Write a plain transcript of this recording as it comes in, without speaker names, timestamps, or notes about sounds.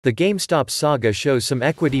The GameStop Saga shows some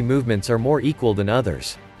equity movements are more equal than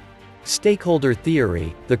others. Stakeholder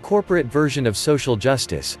theory, the corporate version of social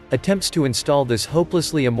justice, attempts to install this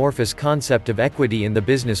hopelessly amorphous concept of equity in the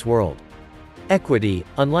business world. Equity,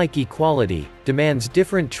 unlike equality, demands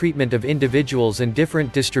different treatment of individuals and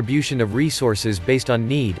different distribution of resources based on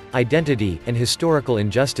need, identity, and historical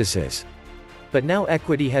injustices. But now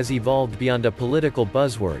equity has evolved beyond a political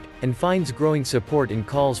buzzword, and finds growing support in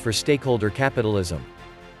calls for stakeholder capitalism.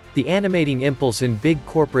 The animating impulse in big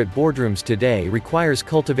corporate boardrooms today requires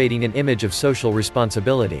cultivating an image of social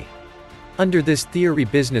responsibility. Under this theory,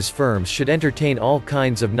 business firms should entertain all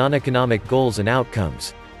kinds of non-economic goals and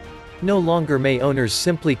outcomes. No longer may owners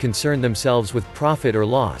simply concern themselves with profit or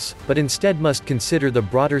loss, but instead must consider the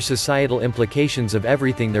broader societal implications of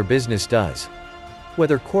everything their business does.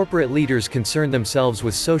 Whether corporate leaders concern themselves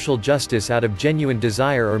with social justice out of genuine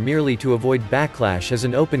desire or merely to avoid backlash is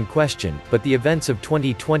an open question, but the events of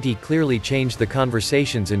 2020 clearly changed the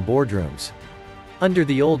conversations in boardrooms. Under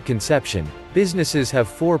the old conception, businesses have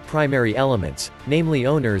four primary elements, namely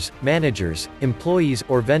owners, managers, employees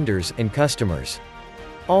or vendors, and customers.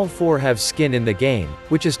 All four have skin in the game,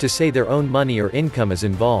 which is to say their own money or income is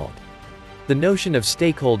involved. The notion of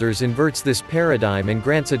stakeholders inverts this paradigm and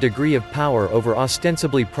grants a degree of power over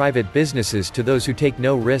ostensibly private businesses to those who take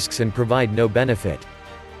no risks and provide no benefit.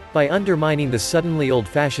 By undermining the suddenly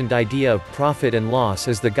old-fashioned idea of profit and loss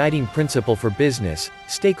as the guiding principle for business,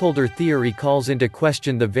 stakeholder theory calls into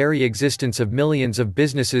question the very existence of millions of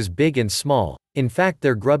businesses, big and small. In fact,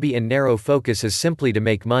 their grubby and narrow focus is simply to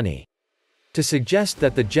make money. To suggest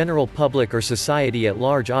that the general public or society at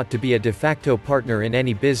large ought to be a de facto partner in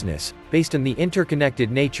any business, based on the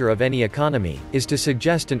interconnected nature of any economy, is to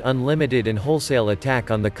suggest an unlimited and wholesale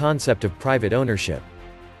attack on the concept of private ownership.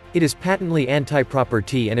 It is patently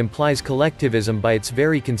anti-property and implies collectivism by its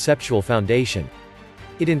very conceptual foundation.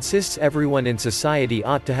 It insists everyone in society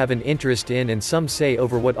ought to have an interest in and some say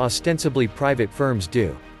over what ostensibly private firms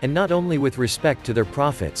do, and not only with respect to their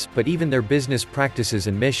profits, but even their business practices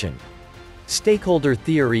and mission. Stakeholder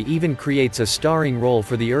theory even creates a starring role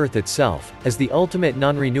for the earth itself, as the ultimate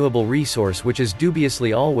non-renewable resource which is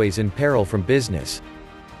dubiously always in peril from business.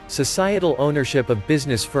 Societal ownership of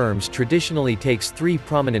business firms traditionally takes three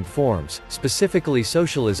prominent forms, specifically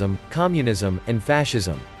socialism, communism, and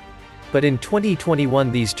fascism. But in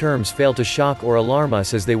 2021 these terms fail to shock or alarm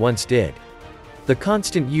us as they once did. The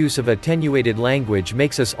constant use of attenuated language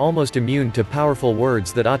makes us almost immune to powerful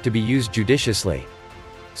words that ought to be used judiciously.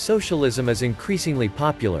 Socialism is increasingly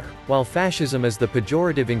popular, while fascism is the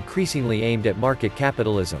pejorative increasingly aimed at market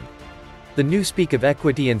capitalism. The newspeak of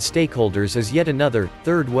equity and stakeholders is yet another,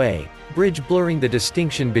 third way, bridge blurring the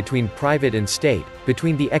distinction between private and state,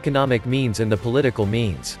 between the economic means and the political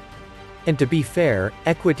means. And to be fair,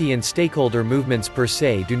 equity and stakeholder movements per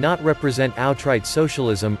se do not represent outright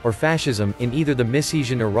socialism or fascism in either the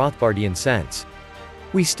Misesian or Rothbardian sense.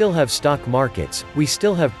 We still have stock markets, we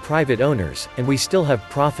still have private owners, and we still have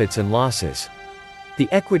profits and losses. The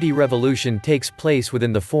equity revolution takes place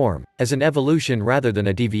within the form, as an evolution rather than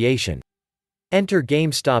a deviation. Enter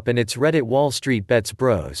GameStop and its Reddit Wall Street bets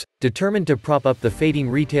bros, determined to prop up the fading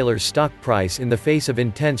retailer's stock price in the face of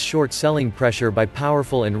intense short-selling pressure by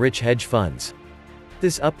powerful and rich hedge funds.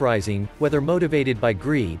 This uprising, whether motivated by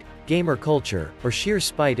greed, gamer culture, or sheer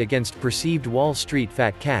spite against perceived Wall Street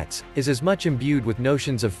fat cats, is as much imbued with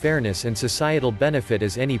notions of fairness and societal benefit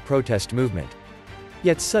as any protest movement.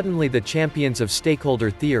 Yet suddenly the champions of stakeholder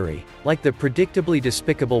theory, like the predictably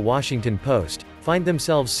despicable Washington Post, find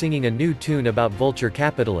themselves singing a new tune about vulture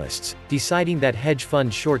capitalists, deciding that hedge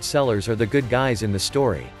fund short sellers are the good guys in the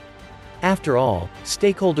story. After all,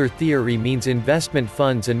 stakeholder theory means investment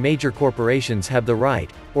funds and major corporations have the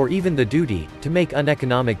right, or even the duty, to make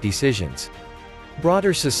uneconomic decisions.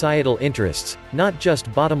 Broader societal interests, not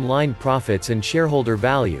just bottom-line profits and shareholder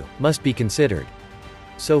value, must be considered.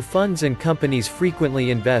 So funds and companies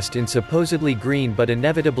frequently invest in supposedly green but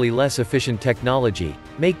inevitably less efficient technology,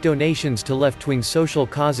 make donations to left-wing social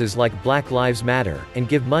causes like Black Lives Matter, and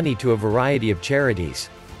give money to a variety of charities.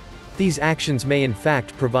 These actions may in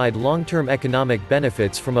fact provide long-term economic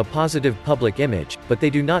benefits from a positive public image, but they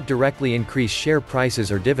do not directly increase share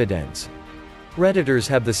prices or dividends. Redditors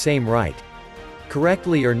have the same right.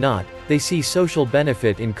 Correctly or not, they see social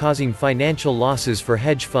benefit in causing financial losses for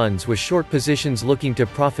hedge funds with short positions looking to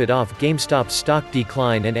profit off GameStop's stock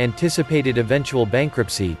decline and anticipated eventual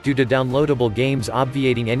bankruptcy due to downloadable games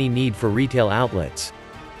obviating any need for retail outlets.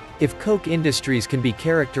 If Koch Industries can be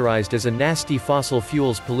characterized as a nasty fossil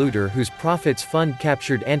fuels polluter whose profits fund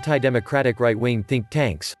captured anti-democratic right-wing think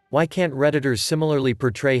tanks, why can't Redditors similarly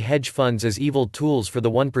portray hedge funds as evil tools for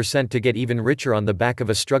the 1% to get even richer on the back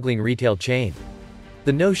of a struggling retail chain?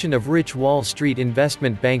 The notion of rich Wall Street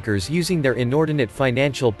investment bankers using their inordinate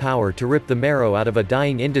financial power to rip the marrow out of a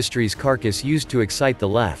dying industry's carcass used to excite the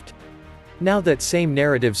left. Now that same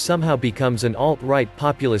narrative somehow becomes an alt-right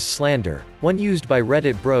populist slander, one used by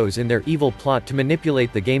Reddit bros in their evil plot to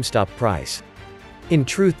manipulate the GameStop price. In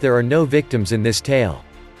truth, there are no victims in this tale.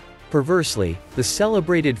 Perversely, the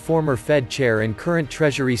celebrated former Fed chair and current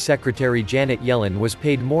Treasury Secretary Janet Yellen was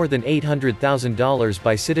paid more than $800,000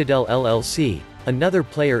 by Citadel LLC, another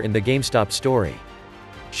player in the GameStop story.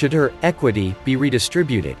 Should her equity be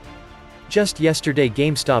redistributed? Just yesterday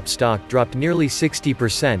GameStop stock dropped nearly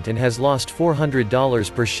 60% and has lost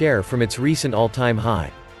 $400 per share from its recent all-time high.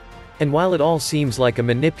 And while it all seems like a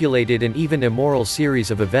manipulated and even immoral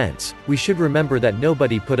series of events, we should remember that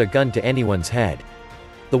nobody put a gun to anyone's head.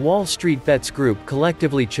 The Wall Street Bets group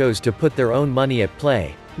collectively chose to put their own money at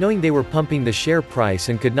play, knowing they were pumping the share price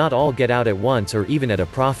and could not all get out at once or even at a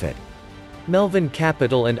profit. Melvin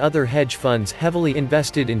Capital and other hedge funds heavily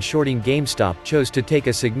invested in shorting GameStop chose to take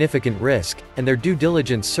a significant risk, and their due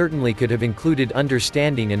diligence certainly could have included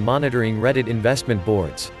understanding and monitoring Reddit investment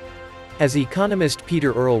boards. As economist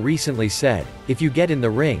Peter Earle recently said, if you get in the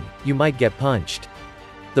ring, you might get punched.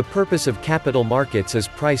 The purpose of capital markets is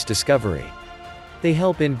price discovery. They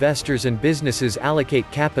help investors and businesses allocate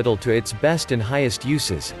capital to its best and highest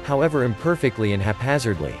uses, however imperfectly and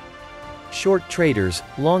haphazardly. Short traders,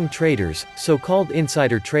 long traders, so-called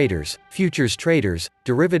insider traders, futures traders,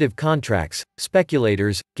 derivative contracts,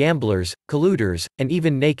 speculators, gamblers, colluders, and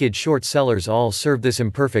even naked short sellers all serve this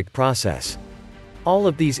imperfect process. All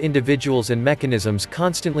of these individuals and mechanisms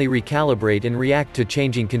constantly recalibrate and react to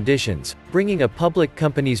changing conditions, bringing a public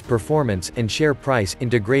company's performance and share price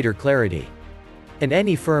into greater clarity. And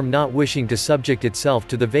any firm not wishing to subject itself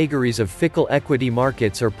to the vagaries of fickle equity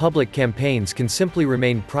markets or public campaigns can simply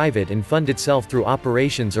remain private and fund itself through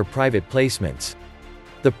operations or private placements.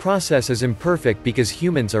 The process is imperfect because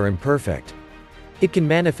humans are imperfect. It can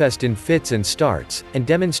manifest in fits and starts, and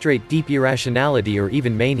demonstrate deep irrationality or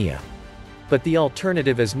even mania. But the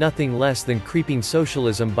alternative is nothing less than creeping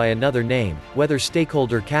socialism by another name, whether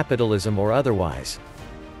stakeholder capitalism or otherwise.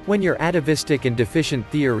 When your atavistic and deficient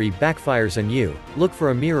theory backfires on you, look for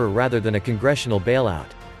a mirror rather than a congressional bailout.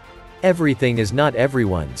 Everything is not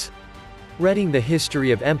everyone's. Reading the history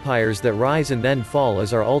of empires that rise and then fall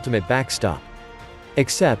is our ultimate backstop.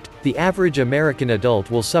 Except, the average American adult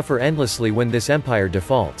will suffer endlessly when this empire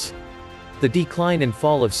defaults. The decline and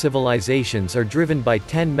fall of civilizations are driven by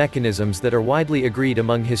 10 mechanisms that are widely agreed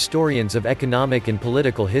among historians of economic and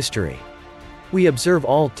political history. We observe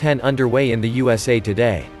all 10 underway in the USA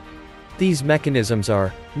today. These mechanisms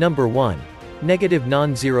are: number 1, negative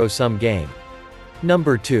non-zero-sum game;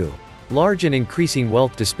 number 2, large and increasing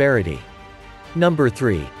wealth disparity; number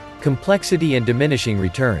 3, complexity and diminishing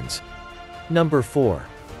returns; number 4,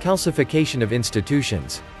 calcification of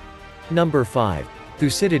institutions; number 5,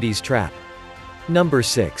 Thucydides' trap; number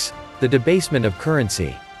 6, the debasement of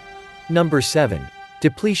currency; number 7,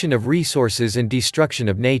 depletion of resources and destruction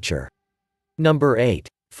of nature; number 8,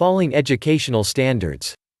 falling educational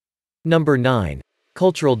standards; number 9,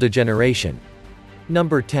 cultural degeneration;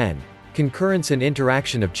 number 10, concurrence and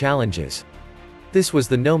interaction of challenges. This was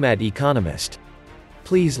the Nomad Economist.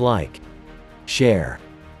 Please like, share,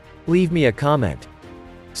 leave me a comment,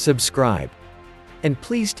 subscribe. And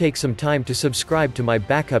please take some time to subscribe to my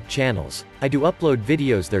backup channels. I do upload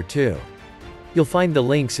videos there too. You'll find the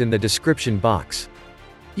links in the description box.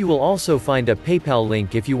 You will also find a PayPal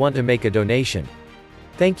link if you want to make a donation.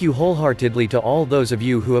 Thank you wholeheartedly to all those of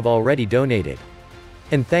you who have already donated.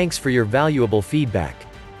 And thanks for your valuable feedback.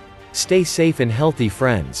 Stay safe and healthy,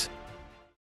 friends.